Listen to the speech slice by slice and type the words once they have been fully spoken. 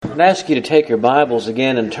I'd ask you to take your Bibles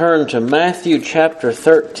again and turn to Matthew chapter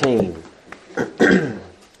 13.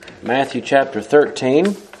 Matthew chapter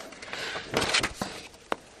 13.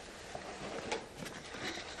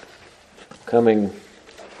 Coming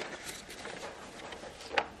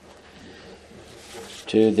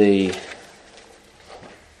to the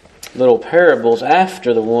little parables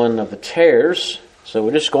after the one of the tares. So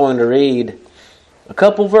we're just going to read a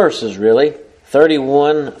couple verses, really,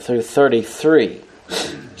 31 through 33.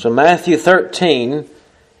 So Matthew 13,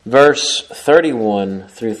 verse 31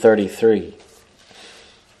 through 33.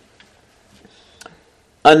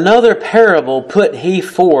 Another parable put he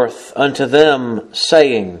forth unto them,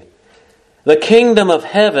 saying, The kingdom of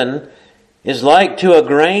heaven is like to a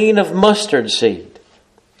grain of mustard seed,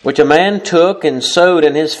 which a man took and sowed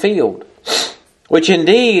in his field, which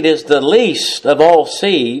indeed is the least of all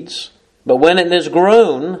seeds, but when it is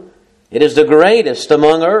grown, it is the greatest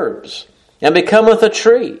among herbs, and becometh a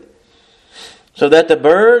tree, so that the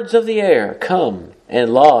birds of the air come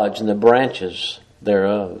and lodge in the branches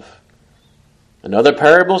thereof. Another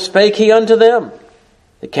parable spake he unto them,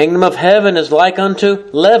 The kingdom of heaven is like unto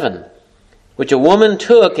leaven, which a woman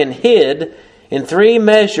took and hid in 3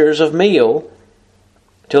 measures of meal,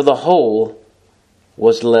 till the whole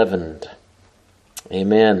was leavened.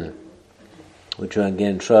 Amen. We try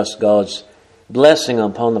again trust God's blessing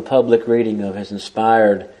upon the public reading of His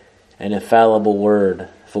inspired and infallible Word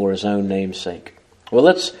for His own name's sake. Well,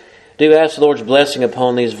 let's ask the Lord's blessing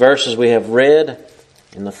upon these verses we have read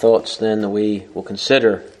and the thoughts then that we will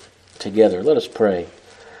consider together. Let us pray.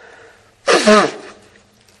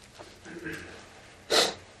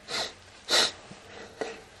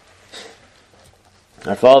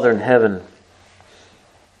 Our Father in heaven,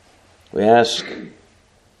 we ask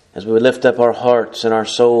as we lift up our hearts and our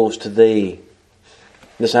souls to Thee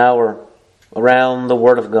this hour around the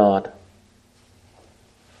Word of God,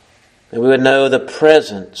 that we would know the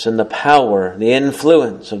presence and the power, the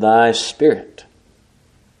influence of Thy Spirit,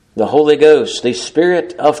 the Holy Ghost, the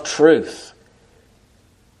Spirit of truth.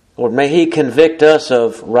 Lord, may He convict us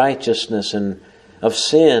of righteousness and of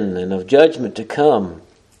sin and of judgment to come.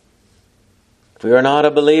 If we are not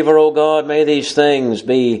a believer, O God, may these things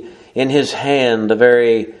be in His hand, the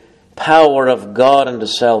very power of God unto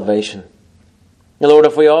salvation. And Lord,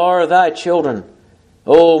 if we are Thy children,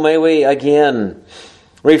 may we again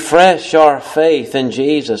refresh our faith in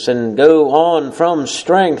Jesus and go on from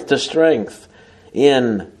strength to strength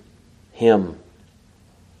in Him.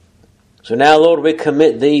 So now, Lord, we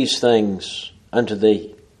commit these things unto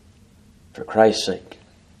Thee for Christ's sake.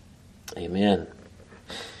 Amen.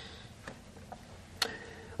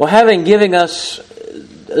 Well, having given us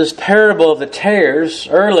this parable of the tares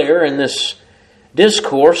earlier in this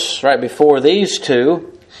discourse, right before these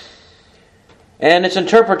two, and its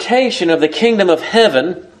interpretation of the kingdom of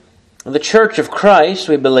heaven, of the church of Christ,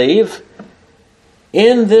 we believe,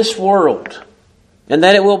 in this world, and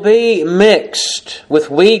that it will be mixed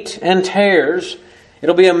with wheat and tares.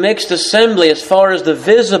 It'll be a mixed assembly as far as the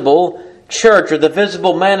visible church or the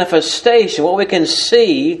visible manifestation, what we can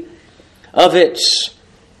see of its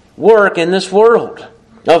work in this world,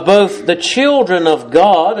 of both the children of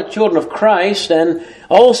God, the children of Christ, and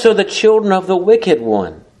also the children of the wicked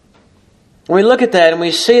one. When we look at that and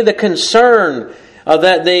we see the concern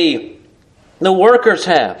that the workers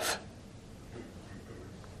have,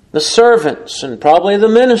 the servants and probably the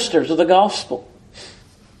ministers of the gospel,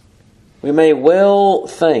 we may well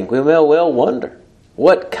think, we may well wonder,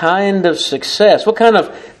 what kind of success, what kind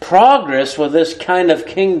of progress will this kind of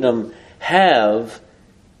kingdom have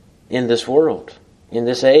in this world, in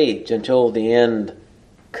this age, until the end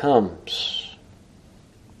comes.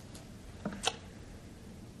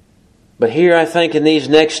 But here I think in these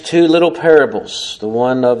next 2 little parables, the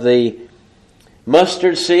one of the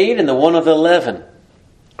mustard seed and the one of the leaven,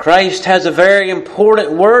 Christ has a very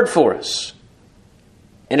important word for us.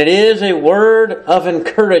 And it is a word of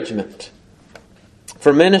encouragement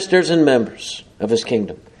for ministers and members of His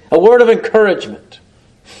kingdom. A word of encouragement.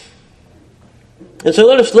 And so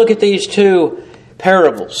let us look at these 2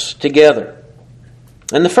 parables together.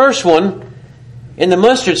 And the first one, in the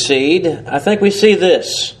mustard seed, I think we see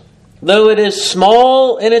this. Though it is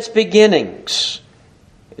small in its beginnings,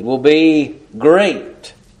 it will be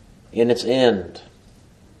great in its end.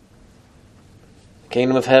 The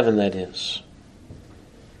kingdom of heaven, that is.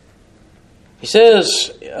 He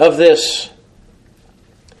says of this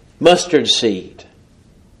mustard seed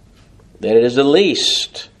that it is the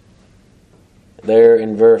least, there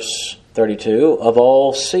in verse 32, of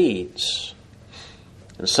all seeds.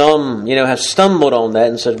 And some, have stumbled on that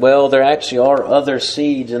and said, well, there actually are other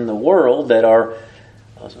seeds in the world that are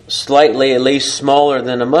slightly at least smaller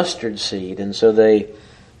than a mustard seed. And so they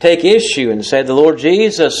take issue and say the Lord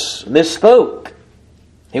Jesus misspoke.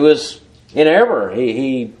 He was in error.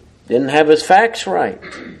 He didn't have his facts right.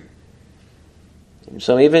 And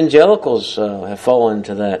some evangelicals have fallen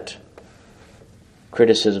to that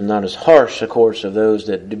criticism, not as harsh, of course, of those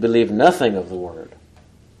that believe nothing of the Word.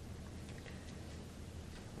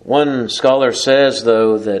 One scholar says,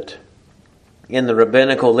 though, that in the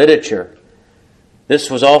rabbinical literature, this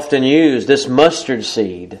was often used, this mustard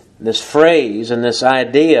seed, this phrase and this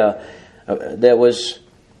idea that was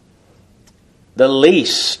the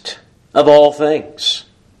least of all things.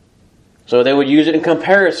 So they would use it in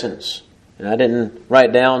comparisons. And I didn't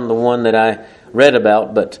write down the one that I read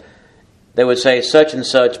about, but they would say such and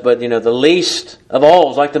such, but the least of all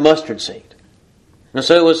is like the mustard seed. And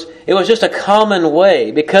so it was just a common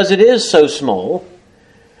way, because it is so small,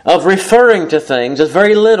 of referring to things as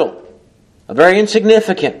very little, very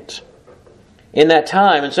insignificant in that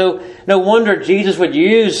time. And so no wonder Jesus would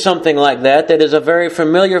use something like that is a very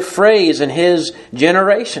familiar phrase in his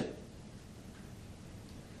generation.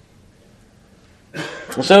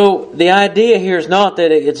 And so the idea here is not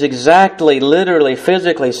that it's exactly, literally,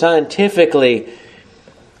 physically, scientifically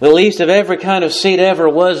the least of every kind of seed ever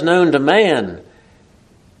was known to man,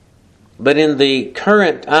 but in the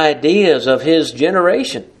current ideas of his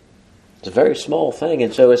generation. It's a very small thing,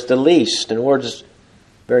 and so it's the least. In other words, it's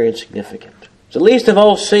very insignificant. It's the least of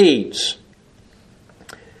all seeds.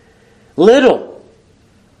 Little.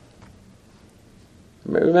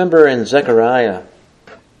 Remember in Zechariah,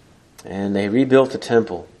 and they rebuilt the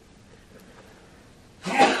temple.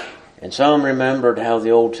 And some remembered how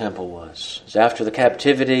the old temple was. It was after the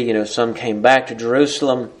captivity, some came back to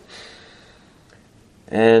Jerusalem,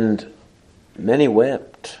 and many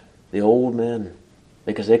wept, the old men,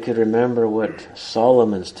 because they could remember what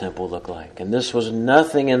Solomon's temple looked like. And this was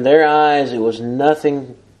nothing in their eyes. It was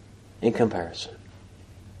nothing in comparison.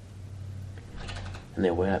 And they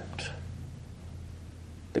wept.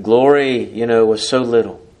 The glory, was so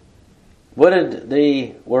little. What did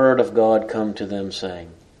the Word of God come to them saying?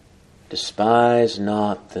 Despise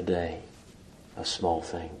not the day of small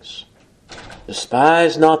things.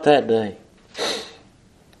 Despise not that day.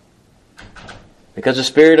 Because the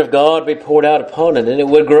Spirit of God would be poured out upon it, and it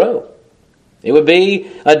would grow. It would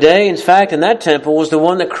be a day, in fact, in that temple was the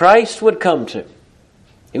one that Christ would come to.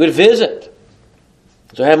 He would visit.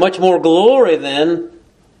 So it had much more glory than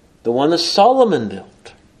the one that Solomon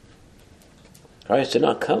built. Christ did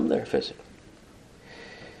not come there physically.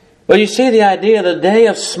 But you see the idea, the day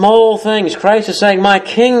of small things. Christ is saying, my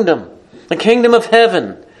kingdom, the kingdom of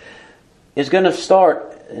heaven, is going to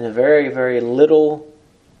start in a very, very little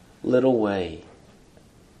way.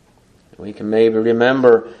 We can maybe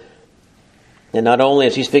remember, and not only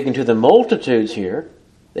is he speaking to the multitudes here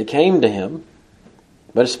that came to him,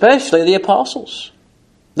 but especially the apostles.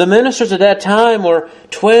 The ministers at that time were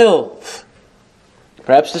 12,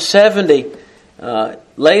 perhaps the 70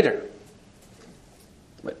 later.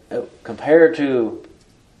 But compared to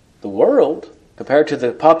the world, compared to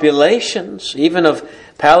the populations, even of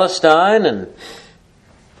Palestine and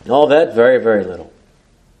all that, very, very little.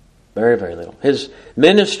 Very, very little. His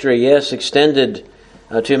ministry, yes, extended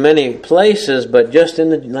to many places, but just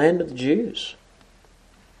in the land of the Jews.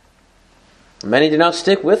 Many did not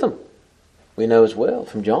stick with him. We know as well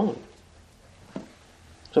from John.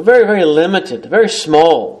 So very, very limited, very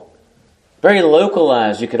small, very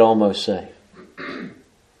localized, you could almost say.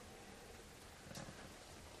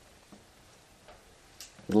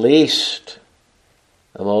 Least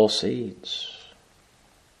of all seeds.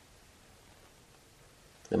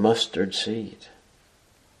 The mustard seed.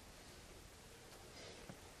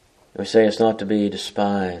 We say it's not to be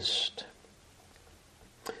despised.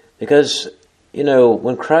 Because,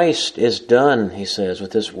 when Christ is done, he says,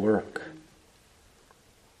 with this work,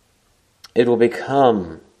 it will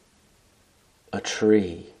become a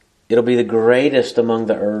tree. It'll be the greatest among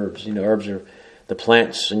the herbs. Herbs are the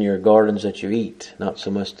plants in your gardens that you eat. Not so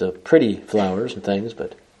much the pretty flowers and things,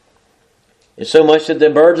 but it's so much that the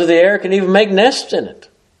birds of the air can even make nests in it.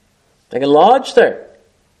 They can lodge there,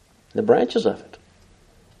 the branches of it.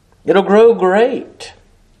 It'll grow great.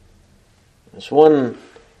 As one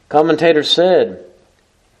commentator said,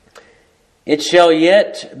 it shall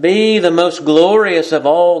yet be the most glorious of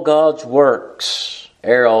all God's works,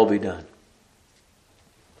 ere all be done.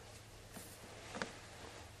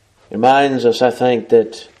 It reminds us, I think,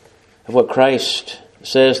 that of what Christ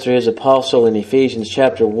says through his apostle in Ephesians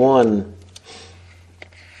chapter 1.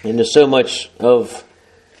 And there's so much of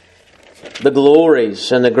the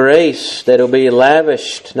glories and the grace that will be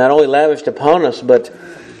lavished, not only lavished upon us, but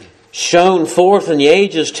shown forth in the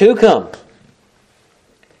ages to come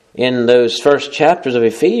in those first chapters of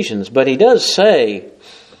Ephesians. But he does say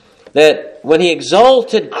that when he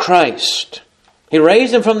exalted Christ, he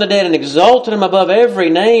raised him from the dead and exalted him above every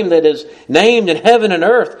name that is named in heaven and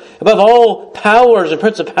earth, above all powers and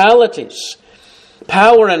principalities,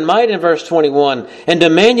 power and might in verse 21, and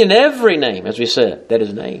dominion, every name, as we said, that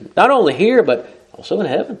is named. Not only here, but also in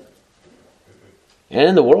heaven and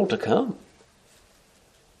in the world to come.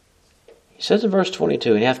 He says in verse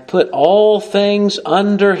 22, and he hath put all things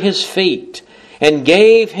under his feet, and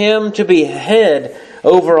gave him to be head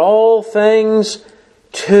over all things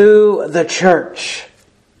to the church.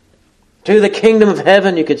 To the kingdom of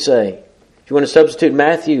heaven, you could say, if you want to substitute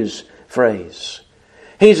Matthew's phrase.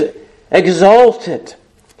 He's exalted.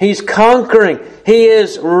 He's conquering. He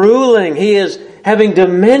is ruling. He is having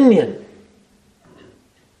dominion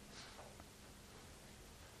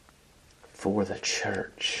for the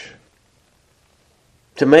church.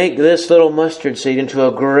 To make this little mustard seed into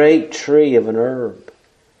a great tree of an herb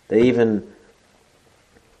that even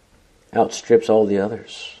outstrips all the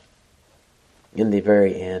others in the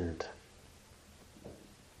very end.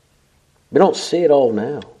 We don't see it all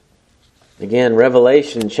now. Again,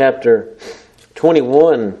 Revelation chapter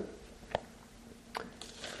 21.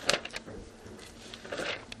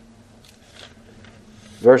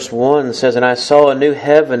 Verse 1 says, and I saw a new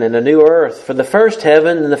heaven and a new earth, for the first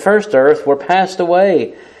heaven and the first earth were passed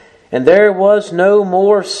away, and there was no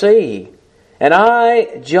more sea. And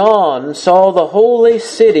I, John, saw the holy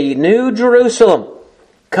city, New Jerusalem,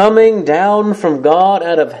 coming down from God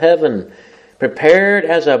out of heaven, prepared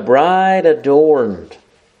as a bride adorned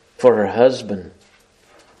for her husband.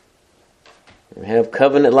 We have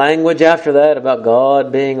covenant language after that about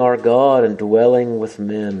God being our God and dwelling with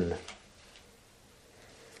men.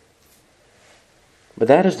 But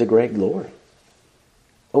that is the great glory.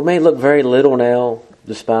 It may look very little now,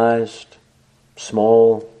 despised,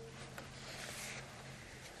 small.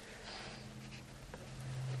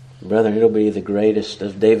 Brethren, it'll be the greatest,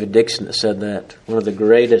 as David Dixon that said that, one of the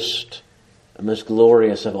greatest and most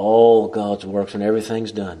glorious of all God's works when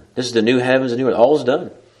everything's done. This is the new heavens and new earth. All's done.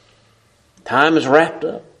 Time is wrapped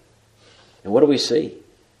up. And what do we see?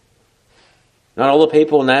 Not all the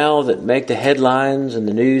people now that make the headlines and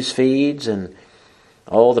the news feeds and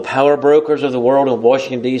all the power brokers of the world in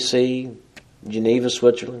Washington, D.C., Geneva,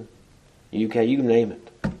 Switzerland, UK, you name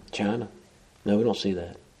it, China. No, we don't see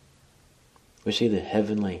that. We see the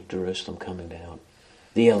heavenly Jerusalem coming down.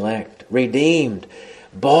 The elect, redeemed,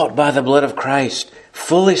 bought by the blood of Christ,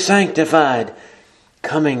 fully sanctified,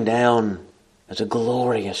 coming down as a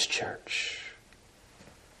glorious church.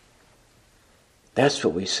 That's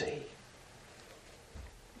what we see.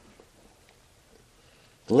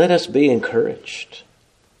 Let us be encouraged.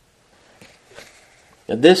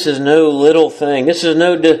 Now, this is no little thing. This is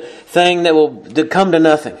no thing that will come to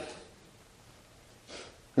nothing.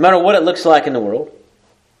 No matter what it looks like in the world.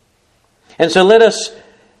 And so let us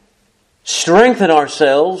strengthen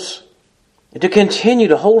ourselves to continue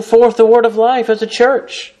to hold forth the word of life as a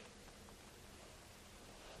church.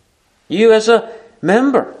 You as a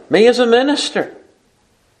member, me as a minister.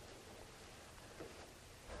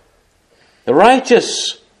 The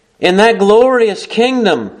righteous in that glorious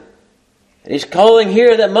kingdom. He's calling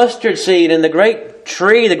here that mustard seed and the great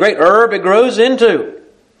tree, the great herb it grows into.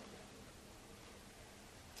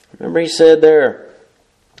 Remember he said there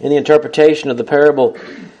in the interpretation of the parable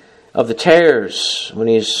of the tares, when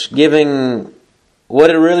he's giving what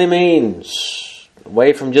it really means,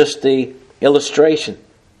 away from just the illustration.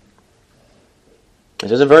 It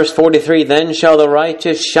says in verse 43, then shall the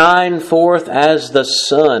righteous shine forth as the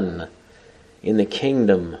sun in the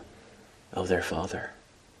kingdom of their Father.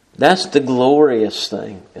 That's the glorious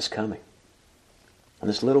thing that's coming. And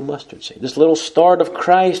this little mustard seed, this little start of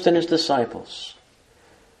Christ and his disciples.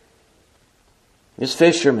 This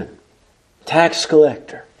fisherman, tax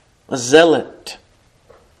collector, a zealot.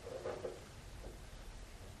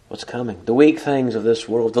 What's coming? The weak things of this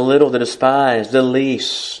world, the little, the despised, the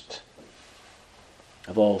least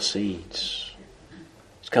of all seeds.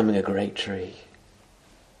 It's coming a great tree.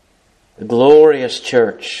 The glorious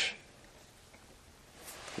church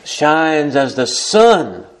shines as the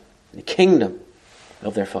sun in the kingdom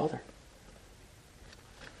of their Father.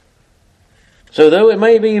 So though it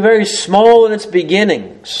may be very small in its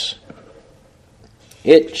beginnings,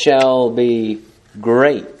 it shall be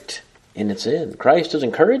great in its end. Christ is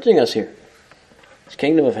encouraging us here. It's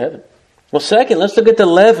kingdom of heaven. Well, second, let's look at the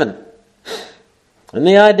leaven. And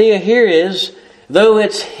the idea here is, though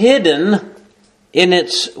it's hidden in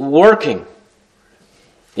its working,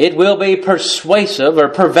 it will be persuasive, or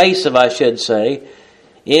pervasive, I should say,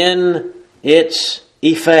 in its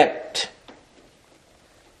effect.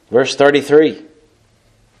 Verse 33.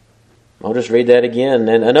 I'll just read that again.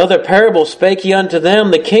 And another parable spake he unto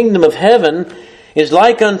them, the kingdom of heaven is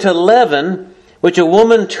like unto leaven, which a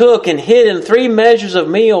woman took and hid in 3 measures of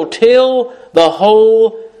meal till the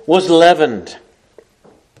whole was leavened.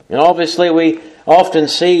 And obviously we often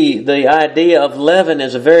see the idea of leaven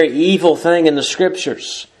as a very evil thing in the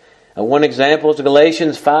Scriptures. One example is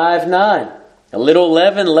Galatians 5:9. A little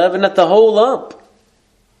leaven leaveneth the whole lump.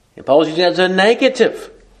 And Paul's using that as a negative.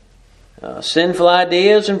 Sinful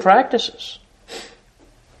ideas and practices.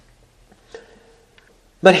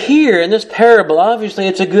 But here in this parable, obviously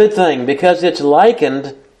it's a good thing because it's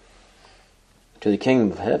likened to the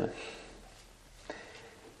kingdom of heaven.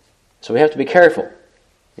 So we have to be careful.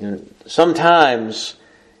 Sometimes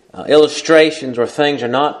illustrations or things are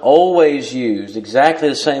not always used exactly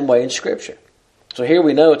the same way in Scripture. So here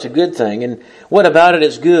we know it's a good thing. And what about it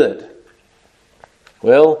is good?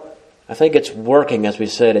 Well, I think it's working, as we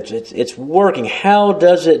said. It's working. How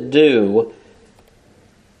does it do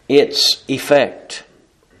its effect?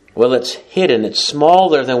 Well, it's hidden. It's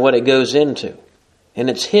smaller than what it goes into. And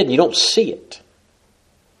it's hidden. You don't see it.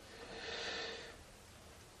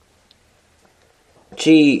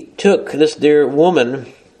 This dear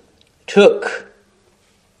woman took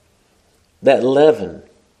that leaven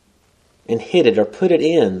and hid it or put it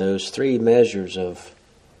in those 3 measures of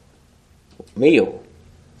meal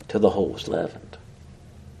till the whole was leavened.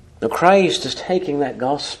 Now Christ is taking that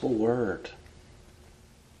gospel word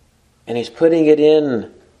and He's putting it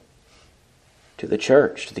in to the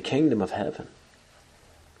church, to the kingdom of heaven.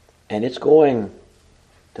 And it's going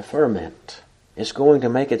to ferment. It's going to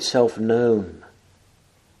make itself known.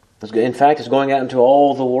 In fact, it's going out into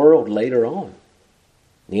all the world later on.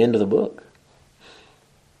 The end of the book.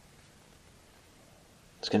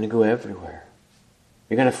 It's going to go everywhere.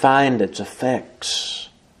 You're going to find its effects.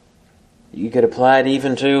 You could apply it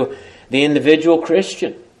even to the individual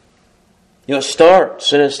Christian. It starts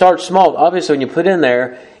small. Obviously, when you put in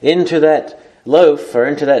there, into that loaf or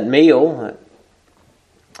into that meal,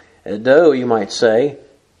 a dough, you might say,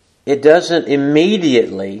 it doesn't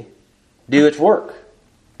immediately do its work.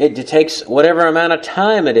 It takes whatever amount of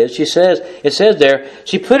time it is. It says there,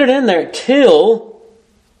 she put it in there till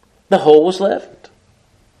the whole was leavened.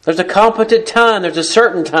 There's a competent time, there's a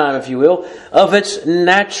certain time, if you will, of its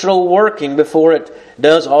natural working before it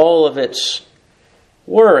does all of its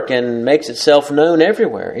work and makes itself known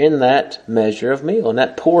everywhere in that measure of meal, in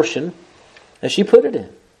that portion that she put it in.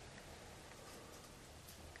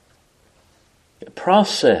 It's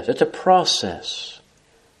a process.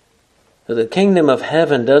 So the kingdom of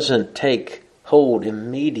heaven doesn't take hold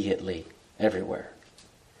immediately everywhere.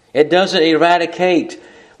 It doesn't eradicate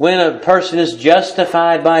when a person is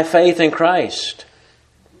justified by faith in Christ.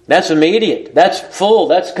 That's immediate. That's full.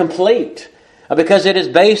 That's complete. Because it is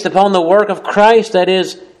based upon the work of Christ that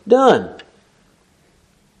is done.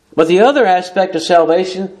 But the other aspect of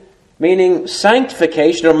salvation, meaning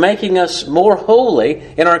sanctification or making us more holy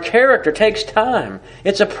in our character, takes time.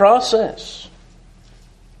 It's a process.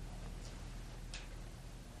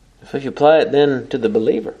 So if you apply it then to the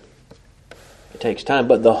believer, it takes time,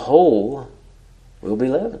 but the whole will be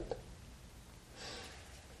leavened.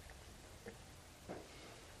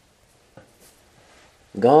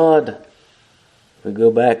 God, we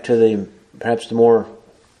go back to perhaps the more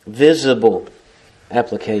visible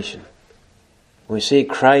application. We see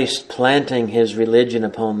Christ planting His religion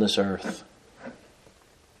upon this earth.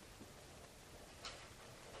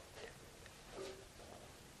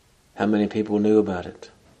 How many people knew about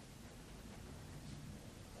it?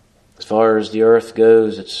 As far as the earth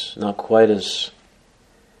goes, it's not quite as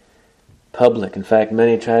public. In fact,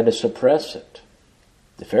 many tried to suppress it.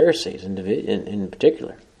 The Pharisees in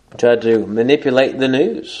particular tried to manipulate the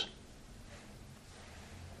news.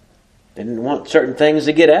 They didn't want certain things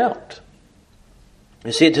to get out.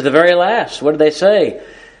 You see it to the very last. What did they say?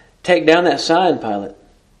 Take down that sign, Pilate.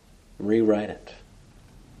 Rewrite it.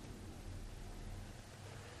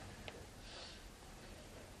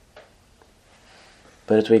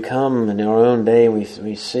 But as we come in our own day, we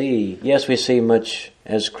see much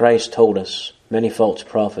as Christ told us, many false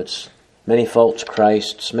prophets, many false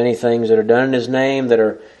Christs, many things that are done in His name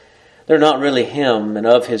they're not really Him and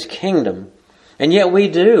of His kingdom. And yet we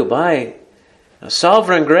do, by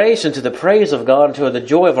sovereign grace and to the praise of God and to the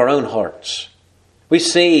joy of our own hearts. We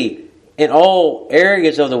see in all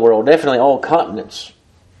areas of the world, definitely all continents,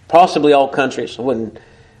 possibly all countries. I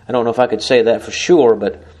don't know if I could say that for sure,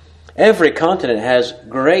 but every continent has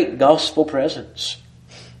great gospel presence.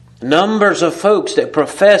 Numbers of folks that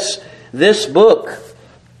profess this book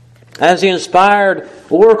as the inspired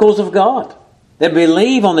oracles of God, that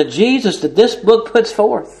believe on the Jesus that this book puts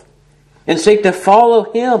forth and seek to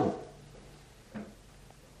follow Him.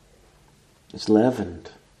 It's leavened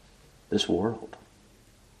this world.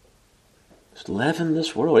 It's leavened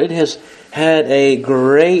this world. It has had a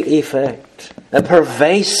great effect. A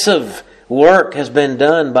pervasive work has been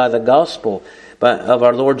done by the gospel of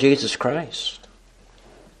our Lord Jesus Christ.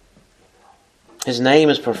 His name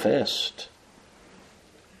is professed.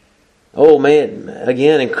 Oh, may it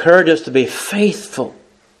again encourage us to be faithful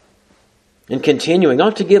and continuing,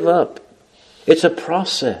 not to give up. It's a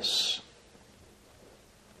process.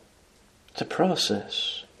 It's a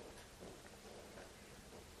process.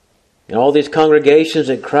 And all these congregations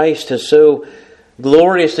that Christ has so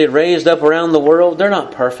gloriously raised up around the world, they're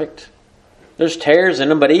not perfect. There's tares in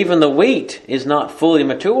them, but even the wheat is not fully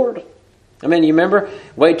matured. I mean, you remember,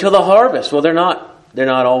 wait till the harvest. Well, they're not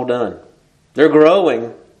all done. They're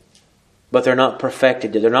growing, but they're not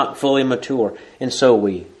perfected. They're not fully mature. And so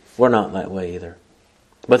we're not that way either.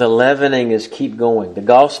 But the leavening is keep going. The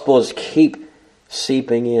gospel is keep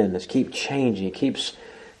seeping in. It's keep changing. It keeps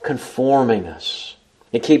conforming us.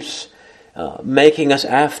 It keeps making us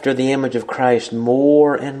after the image of Christ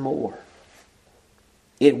more and more.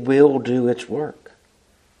 It will do its work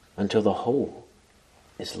until the whole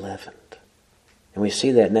is leavened. And we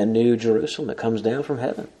see that in that new Jerusalem that comes down from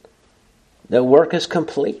heaven. The work is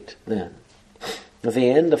complete then, at the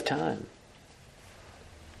end of time.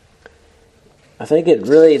 I think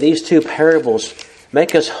these two parables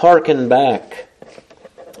make us hearken back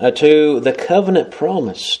to the covenant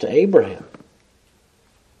promise to Abraham.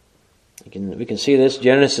 We can see this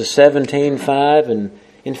Genesis 17:5 and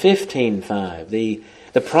in 15:5.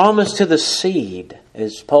 The promise to the seed,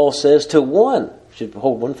 as Paul says, to one. Should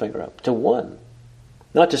hold one finger up. To one.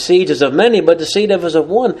 Not to seeds as of many, but the seed as of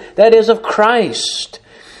one. That is of Christ.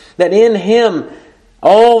 That in Him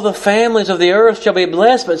all the families of the earth shall be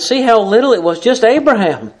blessed. But see how little it was just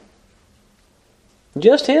Abraham.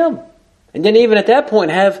 Just him. And then even at that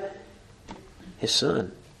point have his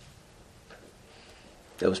son.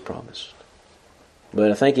 That was promised.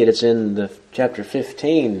 But I think it's in the chapter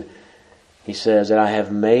 15. He says that I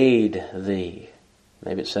have made thee.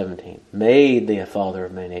 Maybe it's 17. Made thee a father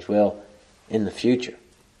of many nations. Well, in the future.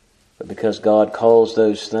 But because God calls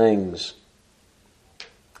those things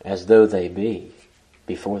as though they be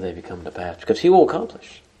before they become to pass. Because He will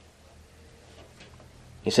accomplish.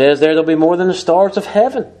 He says there'll be more than the stars of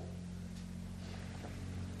heaven.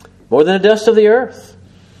 More than the dust of the earth.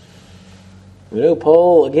 You know,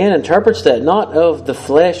 Paul again interprets that not of the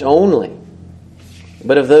flesh only,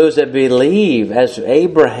 but of those that believe as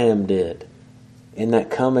Abraham did in that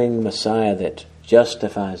coming Messiah that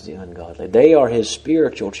justifies the ungodly. They are His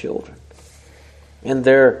spiritual children. And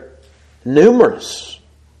they're numerous.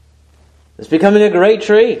 It's becoming a great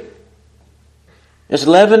tree. It's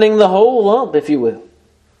leavening the whole lump, if you will.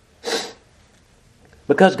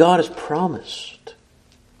 Because God has promised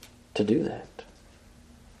to do that.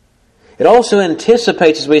 It also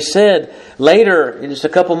anticipates, as we said later, in just a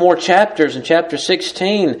couple more chapters, in chapter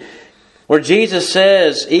 16, where Jesus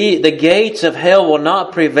says, the gates of hell will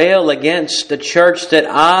not prevail against the church that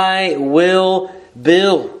I will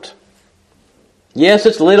build. Yes,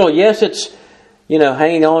 it's little. Yes, it's,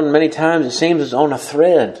 hanging on many times. It seems it's on a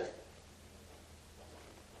thread.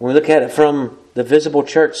 When we look at it from the visible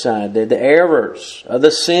church side, the errors of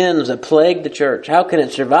the sins that plague the church, how can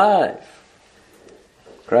it survive?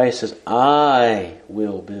 Christ says, I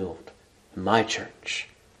will build my church.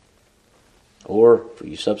 Or, if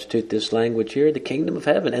you substitute this language here, the kingdom of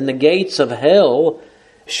heaven. And the gates of hell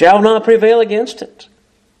shall not prevail against it.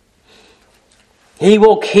 He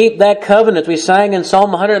will keep that covenant. We sang in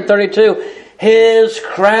Psalm 132, His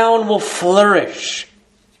crown will flourish.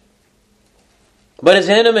 But His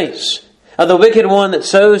enemies, of the wicked one that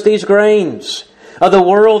sows these grains, of the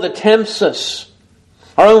world that tempts us,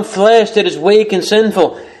 our own flesh that is weak and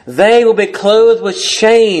sinful, they will be clothed with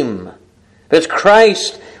shame. Because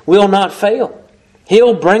Christ will not fail.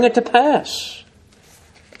 He'll bring it to pass.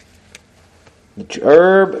 The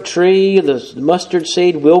herb tree, the mustard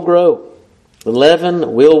seed will grow. The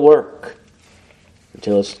leaven will work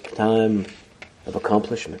until it's time of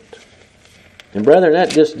accomplishment. And brethren, that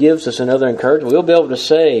just gives us another encouragement. We'll be able to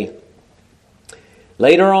say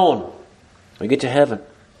later on, we get to heaven,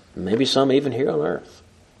 maybe some even here on earth.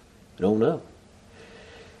 I don't know.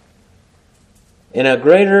 In a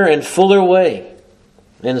greater and fuller way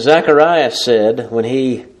than Zacharias said when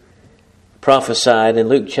he prophesied in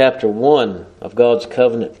Luke chapter 1 of God's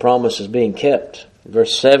covenant promises being kept. In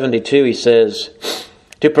verse 72 he says,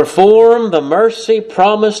 to perform the mercy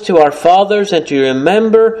promised to our fathers and to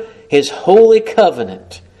remember His holy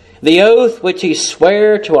covenant, the oath which He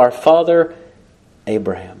sware to our father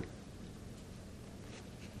Abraham.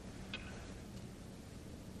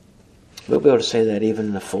 We'll be able to say that even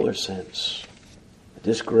in a fuller sense.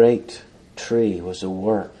 This great tree was the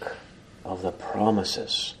work of the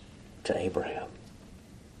promises to Abraham.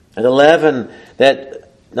 And the leaven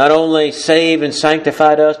that not only saved and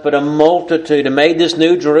sanctified us, but a multitude and made this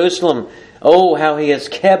new Jerusalem. Oh, how He has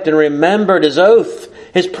kept and remembered His oath,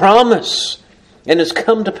 His promise, and has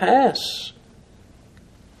come to pass.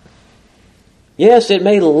 Yes, it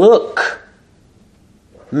may look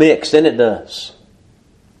mixed, and it does.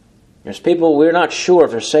 There's people we're not sure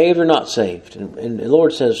if they're saved or not saved. And the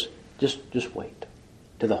Lord says, just wait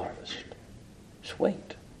to the harvest. Just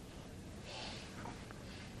wait.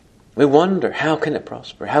 We wonder, how can it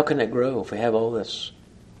prosper? How can it grow if we have all this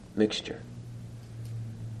mixture?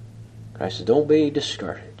 Christ says, don't be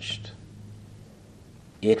discouraged.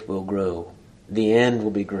 It will grow. The end will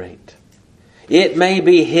be great. It may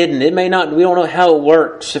be hidden. It may not, we don't know how it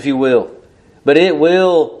works, if you will. But it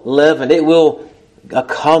will leaven. It will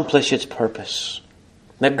accomplish its purpose.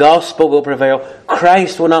 The gospel will prevail.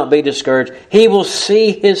 Christ will not be discouraged. He will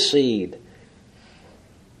see His seed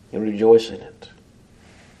and rejoice in it.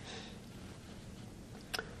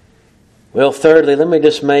 Well, thirdly, let me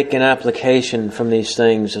just make an application from these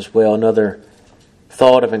things as well. Another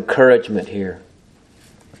thought of encouragement here.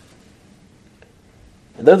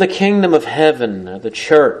 Though the kingdom of heaven, the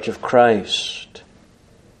church of Christ,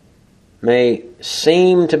 may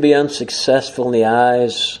seem to be unsuccessful in the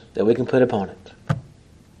eyes that we can put upon it,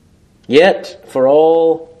 yet, for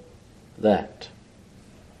all that,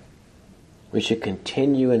 we should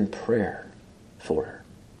continue in prayer for her.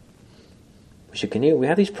 We should continue. We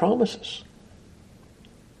have these promises.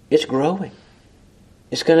 It's growing.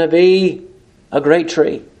 It's going to be a great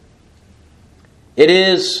tree. It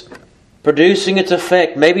is producing its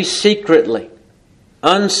effect, maybe secretly,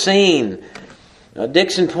 unseen. Now,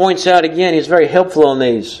 Dixon points out again, he's very helpful on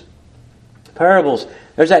these parables.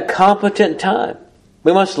 There's that competent time.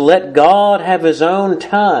 We must let God have His own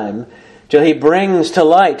time till He brings to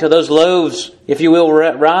light, till those loaves, if you will,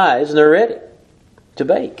 rise and they're ready to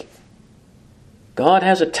bake. God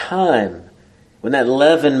has a time when that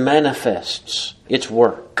leaven manifests its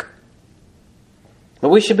work. But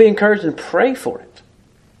we should be encouraged and pray for it.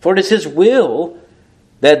 For it is His will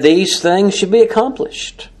that these things should be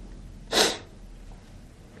accomplished.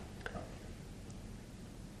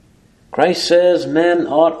 Christ says men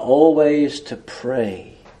ought always to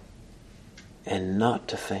pray and not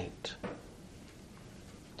to faint.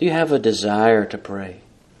 Do you have a desire to pray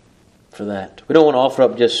for that? We don't want to offer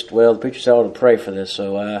up just, well, the preacher said I ought to pray for this,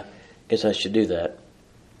 so I guess I should do that.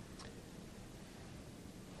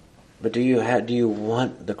 But do you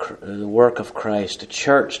want the work of Christ, the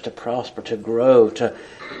church to prosper, to grow, to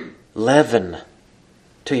leaven,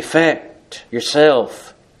 to effect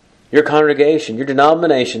yourself, your congregation, your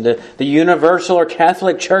denomination, the universal or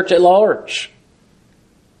Catholic Church at large?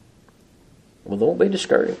 Well, don't be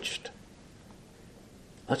discouraged.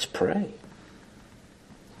 Let's pray.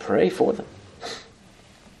 Pray for them.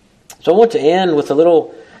 So I want to end with a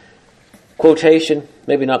little quotation,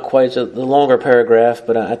 maybe not quite the longer paragraph,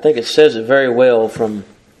 but I think it says it very well, from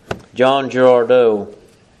John Girardeau,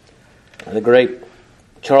 the great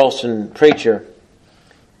Charleston preacher.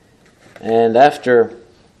 And after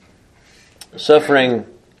suffering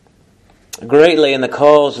greatly in the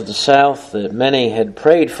cause of the South that many had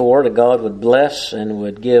prayed for, that God would bless and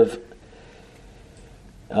would give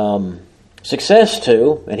success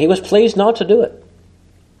to, and he was pleased not to do it.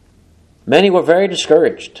 Many were very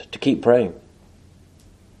discouraged to keep praying.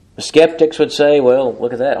 The skeptics would say, well,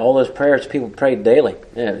 look at that, all those prayers people prayed daily.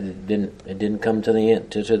 Yeah, it didn't come to the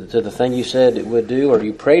end, to the thing you said it would do, or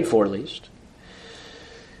you prayed for at least.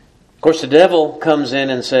 Of course, the devil comes in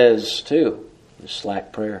and says, too,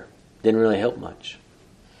 slack prayer didn't really help much.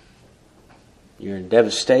 You're in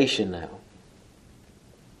devastation now,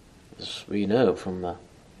 as we know from the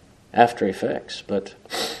after effects. But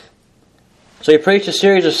so he preached a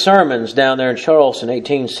series of sermons down there in Charleston,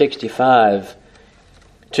 1865,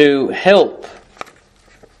 to help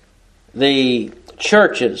the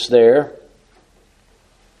churches there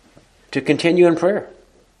to continue in prayer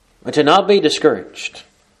and to not be discouraged.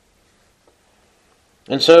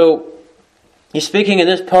 And so he's speaking in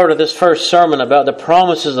this part of this first sermon about the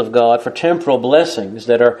promises of God for temporal blessings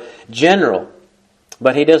that are general,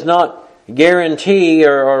 but he does not guarantee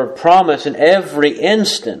or promise in every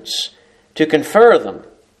instance to confer them.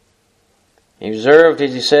 He reserved,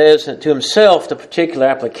 as he says, to himself the particular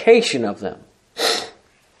application of them.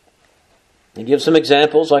 He gives some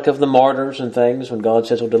examples like of the martyrs and things when God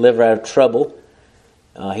says he'll deliver out of trouble.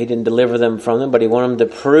 He didn't deliver them from them, but he wanted them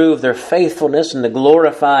to prove their faithfulness and to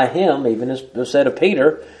glorify him, even as was said of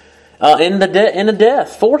Peter, in the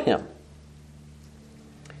death for him.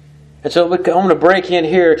 And so I'm going to break in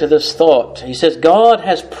here to this thought. He says, God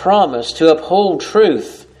has promised to uphold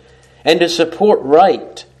truth and to support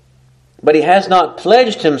right, but he has not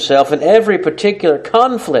pledged himself in every particular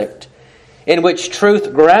conflict in which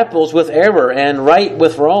truth grapples with error and right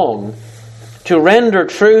with wrong, to render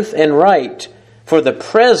truth and right for the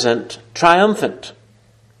present triumphant.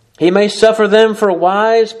 He may suffer them for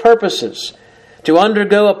wise purposes, to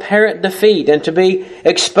undergo apparent defeat and to be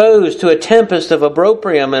exposed to a tempest of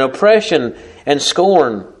opprobrium and oppression and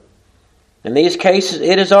scorn. In these cases,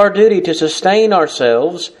 it is our duty to sustain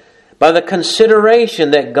ourselves by the consideration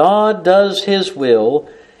that God does his will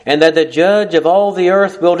and that the judge of all the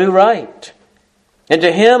earth will do right. And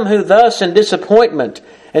to him who thus in disappointment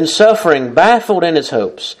and suffering, baffled in his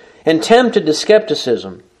hopes, and tempted to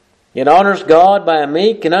skepticism, yet honors God by a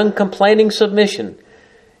meek and uncomplaining submission,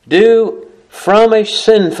 do from a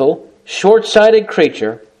sinful, short-sighted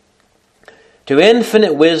creature to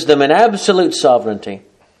infinite wisdom and absolute sovereignty,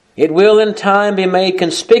 it will in time be made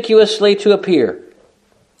conspicuously to appear,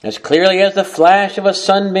 as clearly as the flash of a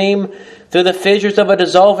sunbeam through the fissures of a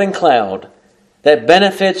dissolving cloud, that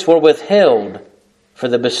benefits were withheld for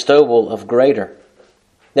the bestowal of greater.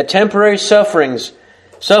 That temporary suffering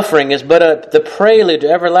is but the prelude to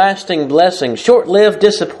everlasting blessing, short-lived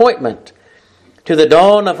disappointment to the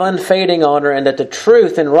dawn of unfading honor, and that the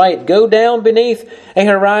truth and right go down beneath a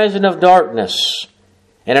horizon of darkness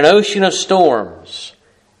and an ocean of storms,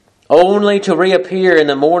 only to reappear in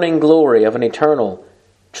the morning glory of an eternal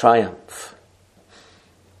triumph.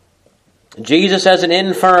 Jesus, as an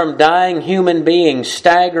infirm, dying human being,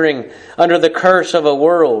 staggering under the curse of a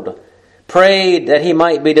world, prayed that he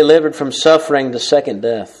might be delivered from suffering the second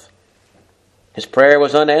death. His prayer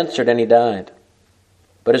was unanswered and he died.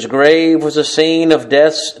 But his grave was a scene of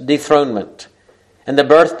death's dethronement and the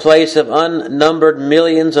birthplace of unnumbered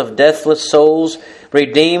millions of deathless souls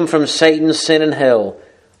redeemed from Satan's sin and hell.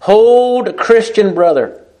 Hold, Christian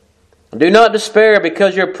brother. Do not despair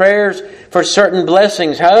because your prayers for certain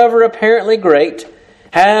blessings, however apparently great,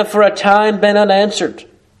 have for a time been unanswered.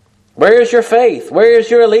 Where is your faith? Where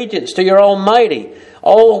is your allegiance to your almighty,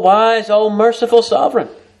 all-wise, all-merciful sovereign?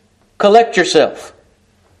 Collect yourself.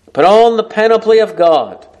 Put on the panoply of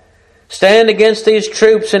God. Stand against these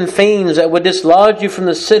troops and fiends that would dislodge you from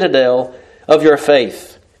the citadel of your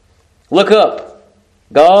faith. Look up.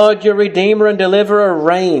 God, your Redeemer and Deliverer,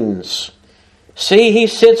 reigns. See, he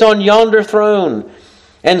sits on yonder throne,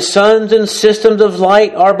 and suns and systems of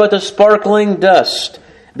light are but the sparkling dust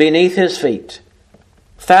beneath his feet.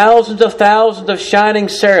 Thousands of shining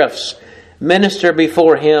seraphs minister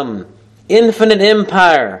before him. Infinite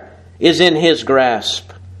empire is in his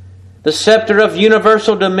grasp. The scepter of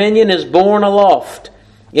universal dominion is borne aloft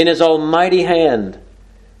in his almighty hand.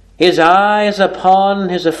 His eye is upon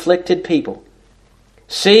his afflicted people.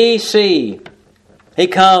 See, he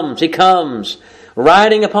comes,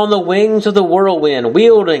 riding upon the wings of the whirlwind,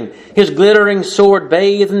 wielding his glittering sword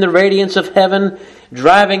bathed in the radiance of heaven,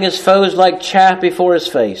 driving his foes like chaff before his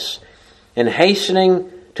face, and hastening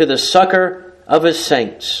to the succor of his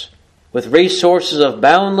saints with resources of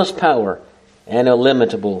boundless power and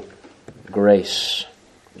illimitable grace.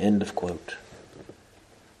 End of quote.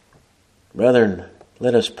 Brethren,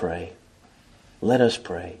 let us pray. Let us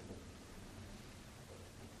pray.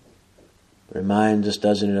 Reminds us,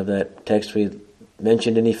 doesn't it, of that text we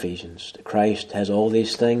mentioned in Ephesians, that Christ has all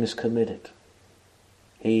these things committed.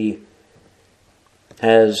 He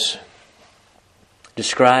has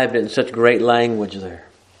described it in such great language there.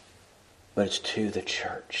 But it's to the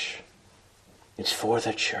church. It's for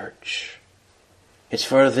the church. It's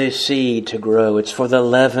for the seed to grow. It's for the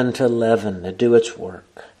leaven to do its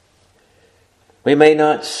work. We may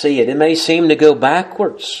not see it. It may seem to go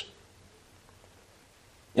backwards.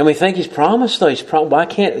 And we think he's promised, though. Why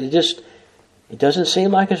can't it doesn't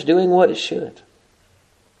seem like it's doing what it should.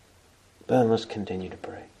 But let's continue to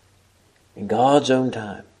pray. In God's own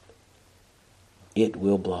time, it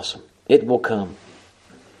will blossom. It will come.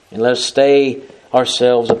 And let us stay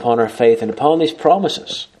ourselves upon our faith and upon these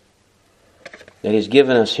promises that he's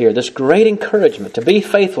given us here. This great encouragement to be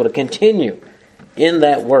faithful, to continue in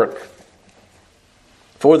that work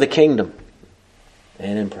for the kingdom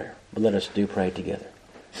and in prayer. But let us do pray together.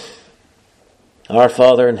 Our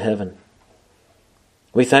Father in heaven,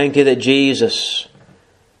 we thank you that Jesus,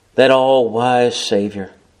 that all-wise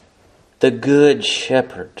Savior, the good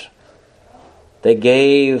shepherd, that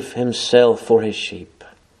gave himself for his sheep,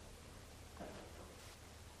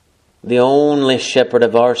 the only shepherd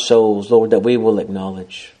of our souls, Lord, that we will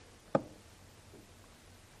acknowledge.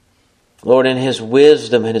 Lord, in His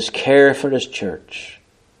wisdom and His care for His church,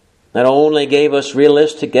 not only gave us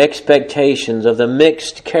realistic expectations of the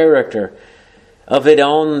mixed character of it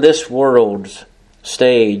on this world's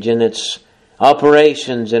stage, in its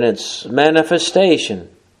operations, in its manifestation,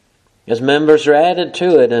 as members are added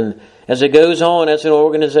to it, and as it goes on as an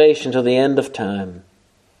organization till the end of time.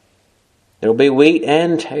 There will be wheat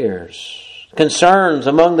and tares, concerns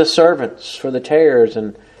among the servants for the tares,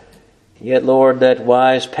 and yet, Lord, that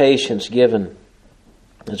wise patience given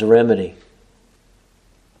as a remedy.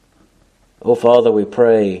 Oh, Father, we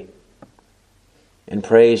pray and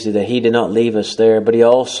praise Thee that He did not leave us there, but He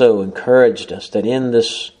also encouraged us that in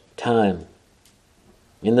this time,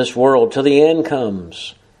 in this world, till the end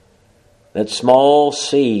comes, that small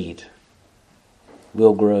seed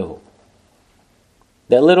will grow.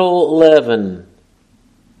 That little leaven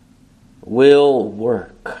will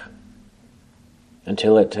work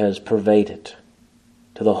until it has pervaded,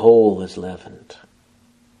 till the whole is leavened.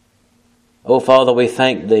 Oh, Father, we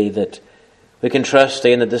thank Thee that we can trust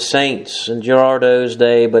Thee and that the saints in Gerardo's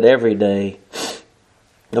day, but every day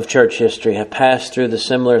of church history, have passed through the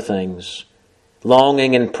similar things,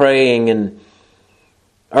 longing and praying and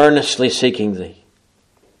earnestly seeking Thee.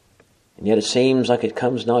 And yet it seems like it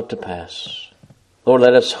comes not to pass. Lord,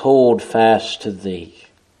 let us hold fast to Thee.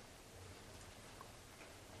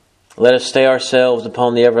 Let us stay ourselves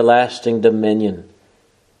upon the everlasting dominion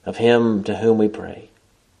of Him to whom we pray,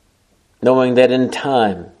 knowing that in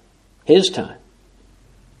time, His time,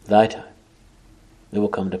 Thy time, it will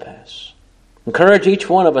come to pass. Encourage each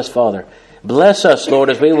one of us, Father. Bless us, Lord,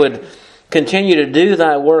 as we would continue to do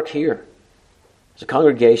Thy work here as a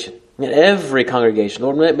congregation, in every congregation.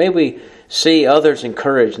 Lord, may we see others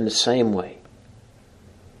encouraged in the same way,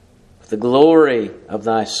 with the glory of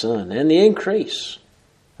Thy Son and the increase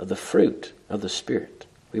of the fruit of the Spirit,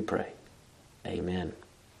 we pray. Amen.